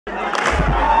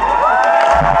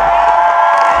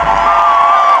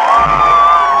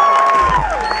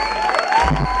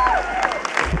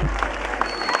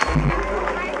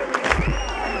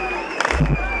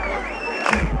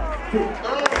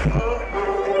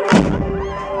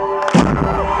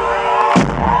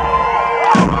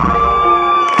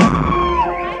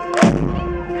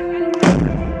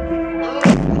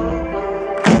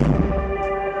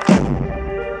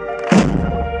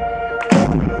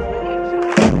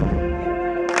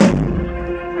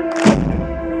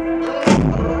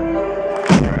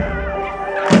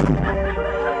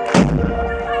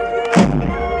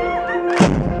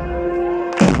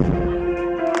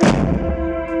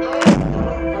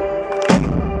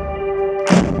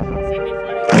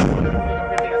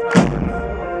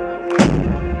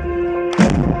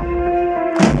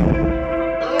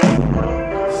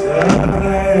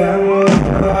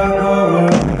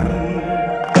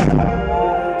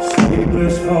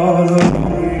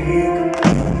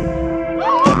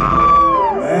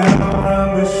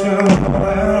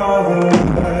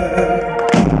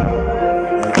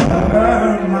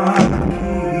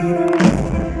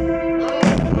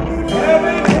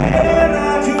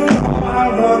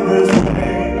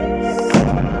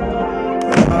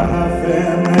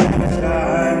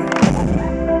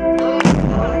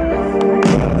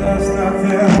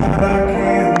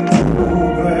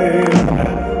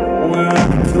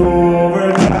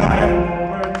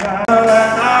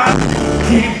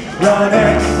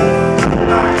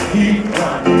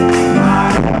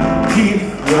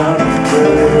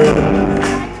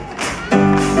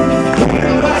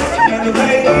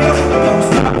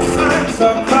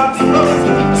clubs closed,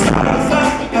 sun's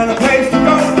up, and a place to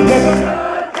go. There's a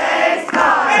good day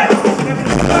spot.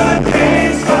 Good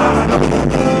day spot.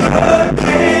 Good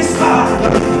day spot.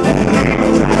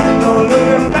 No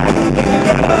looking back.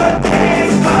 Good day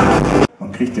spot.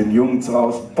 Man kriegt den Jungen zwar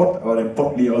aus dem Pott, aber den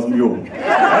Pott nie aus dem Jungen.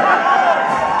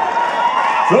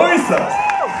 So ist das.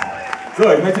 So,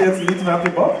 ich möchte jetzt ein Lied mehr. Habt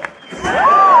ihr Bock?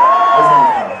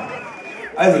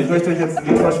 Also, ich möchte euch jetzt ein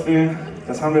Lied vorspielen.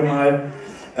 Das haben wir mal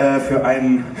für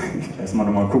einen. Erstmal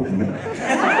nochmal gucken. Ne?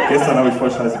 Gestern habe ich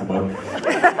voll Scheiße gebaut.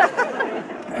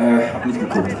 Hab nicht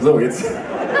geguckt. So, jetzt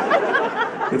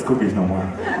gucke ich nochmal.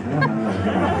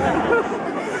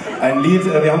 Ein Lied,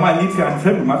 wir haben mal ein Lied für einen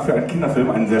Film gemacht, für einen Kinderfilm,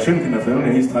 einen sehr schönen Kinderfilm,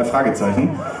 der hieß 3 Fragezeichen.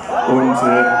 Und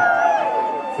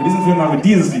für diesen Film haben wir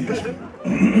dieses Lied geschrieben.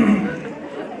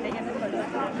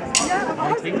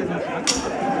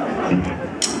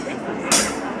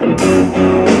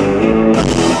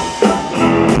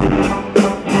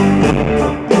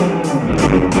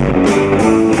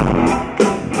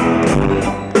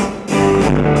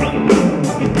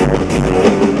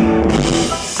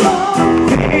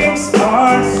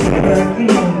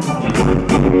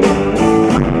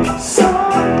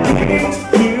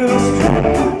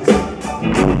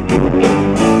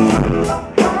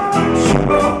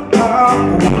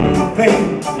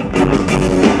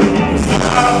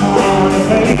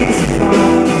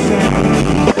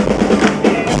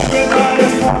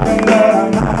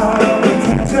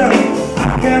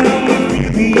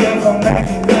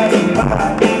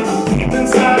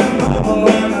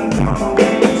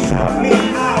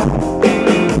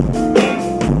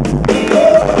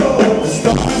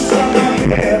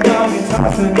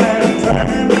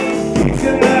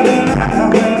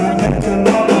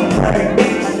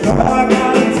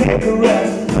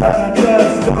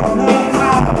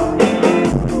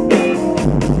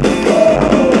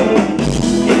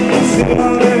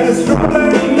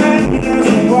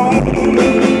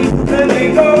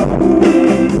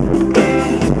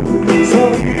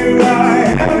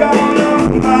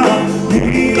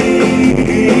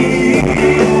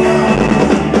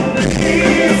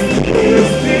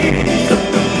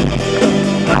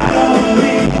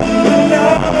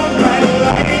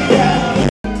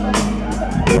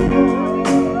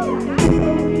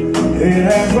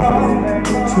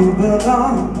 To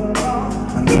belong,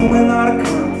 I know when I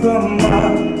come from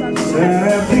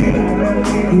myself,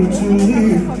 good to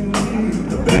leave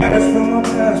the baggage from my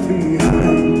past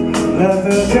behind. Let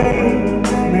the day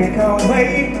make our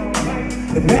way.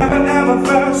 It never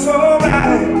felt so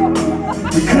right.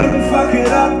 We couldn't fuck it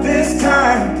up this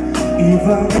time,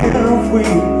 even if we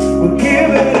would give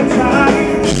it a try.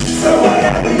 So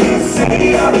whatever you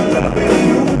say, I'll be loving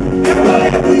you, and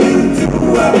whatever you do,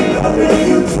 I'll be loving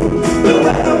you too. The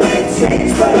weather may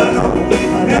change, but I know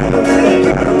I'll never let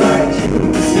a girl like you.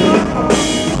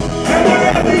 And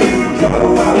wherever you go,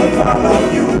 I will follow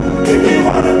you. If you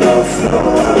wanna go slow,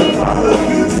 I will follow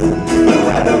you too. The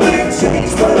weather may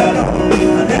change, but I know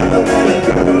I'll never let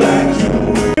a girl like you.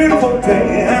 Beautiful day,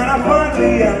 and I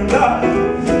finally end up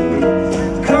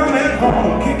coming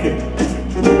home, kick it.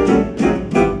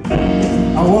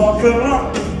 I walk along,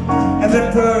 and the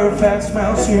perfect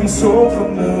smell seems so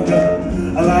familiar,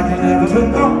 like I've never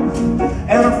been gone.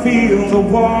 And I feel the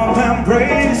warm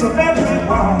embrace of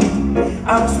everyone.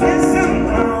 I'm spacing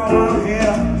out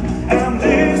here, and I'm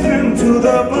listening to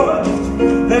the birds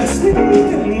that's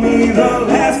singing me the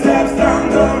last steps down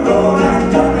the road. I'm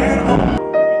coming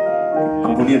home.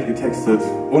 Komponiert, getextet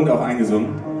und auch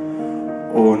eingesungen.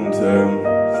 Und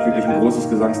ist wirklich ein großes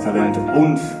Gesangstalent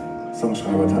und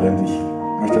Songschreibertalent. Ich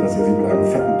möchte, dass ihr sie mit einem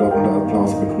fetten Dortmunder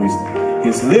Applaus begrüßt.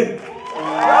 Hier ist Lynn.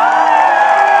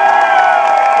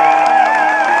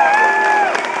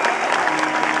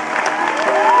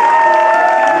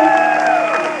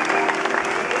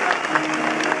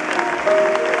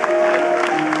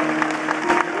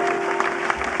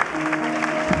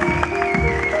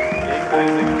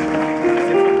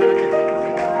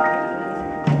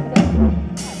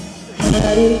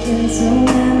 Into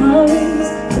memories,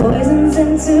 poisons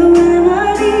into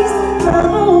remedies,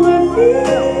 love over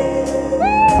fear.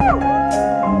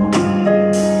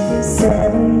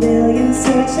 7 billion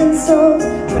searching souls,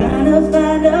 trying to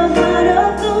find a heart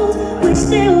of those which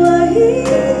still were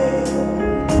here.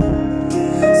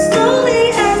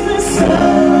 Slowly as the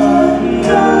sun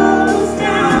goes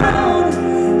down,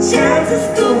 chances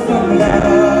go from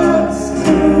lost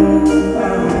to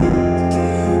found.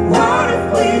 What if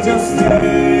we just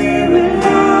stay?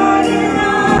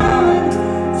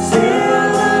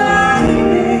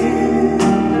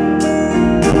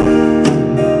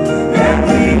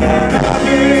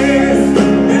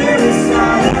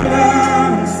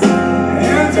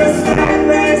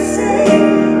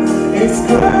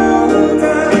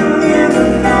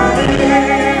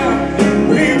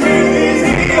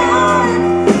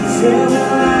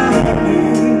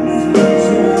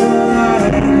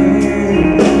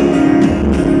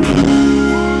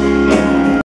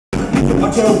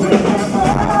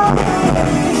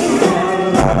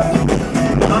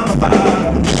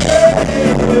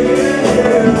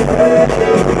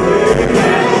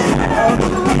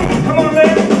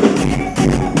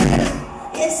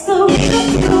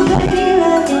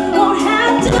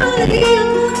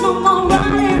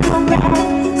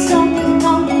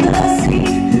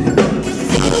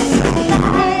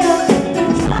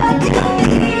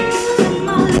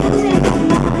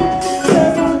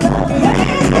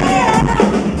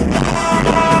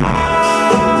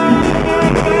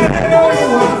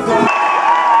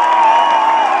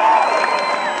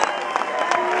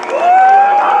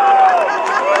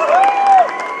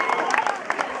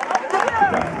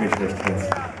 mich recht herzlich.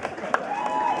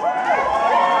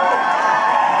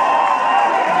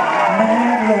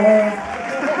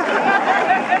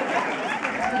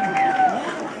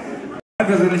 Mein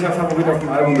persönlicher Favorit auf dem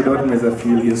Album bedeutet mir sehr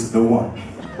viel. Hier ist The One.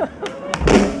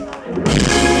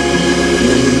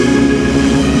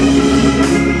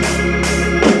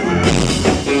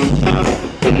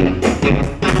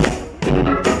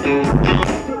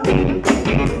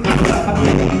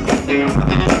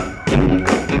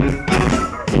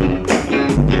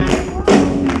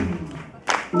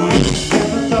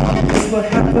 What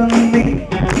happened to me?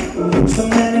 So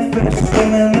many fish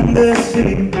swimming in the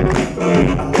sea.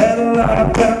 I let a lot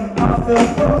of them off the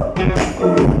hook.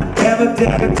 I never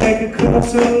dared to take a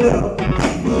closer look.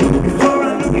 Before I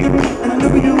knew you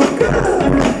were good.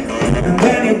 And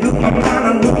then you blew my mind,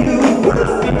 I knew you would.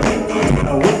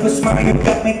 With a smile you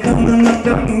got me coming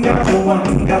undone. Got the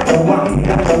one, got the one,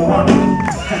 got the one.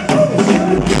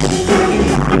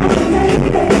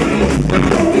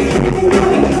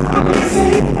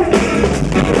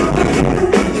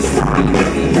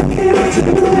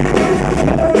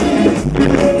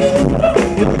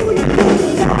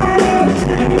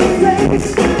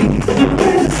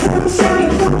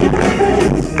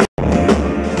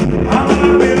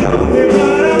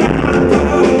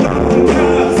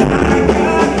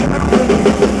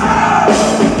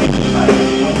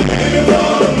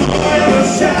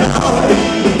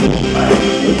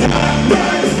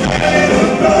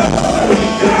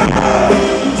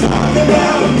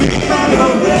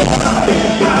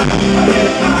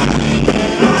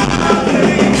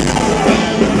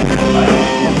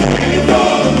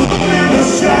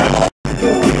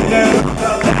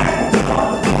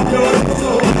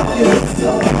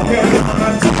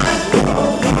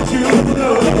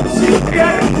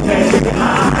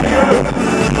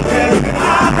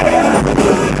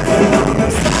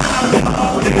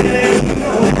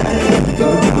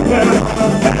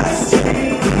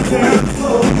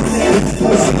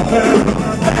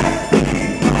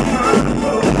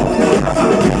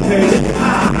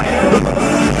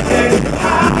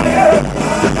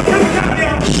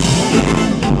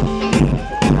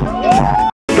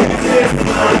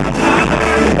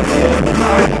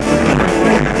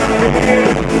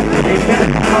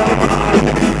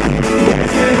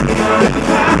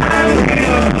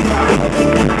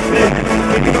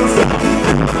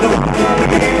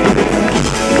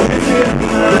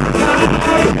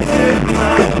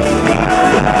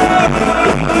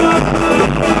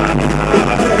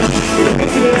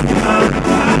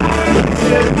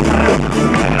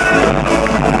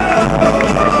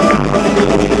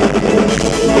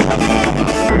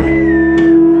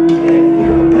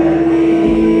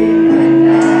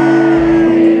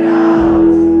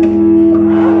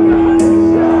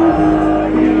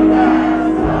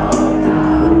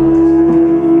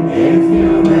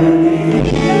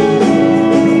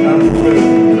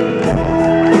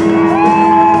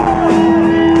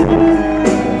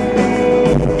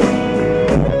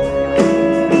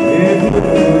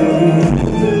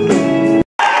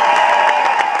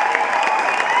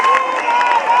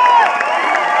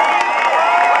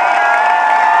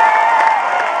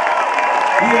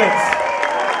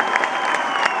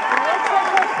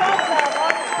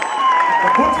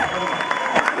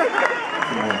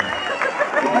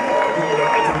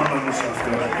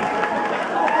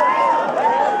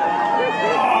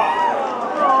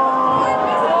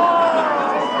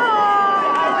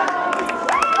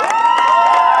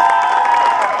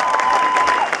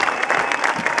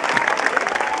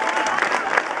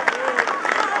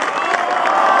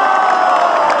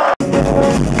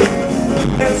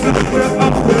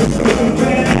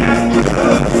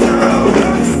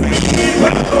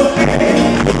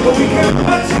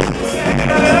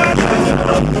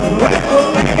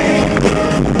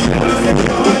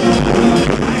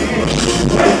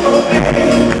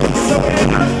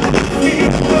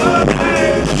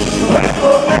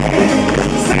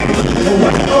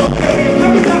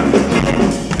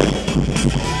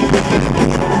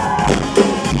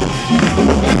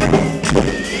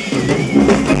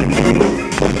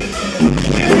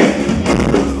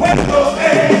 Let's go!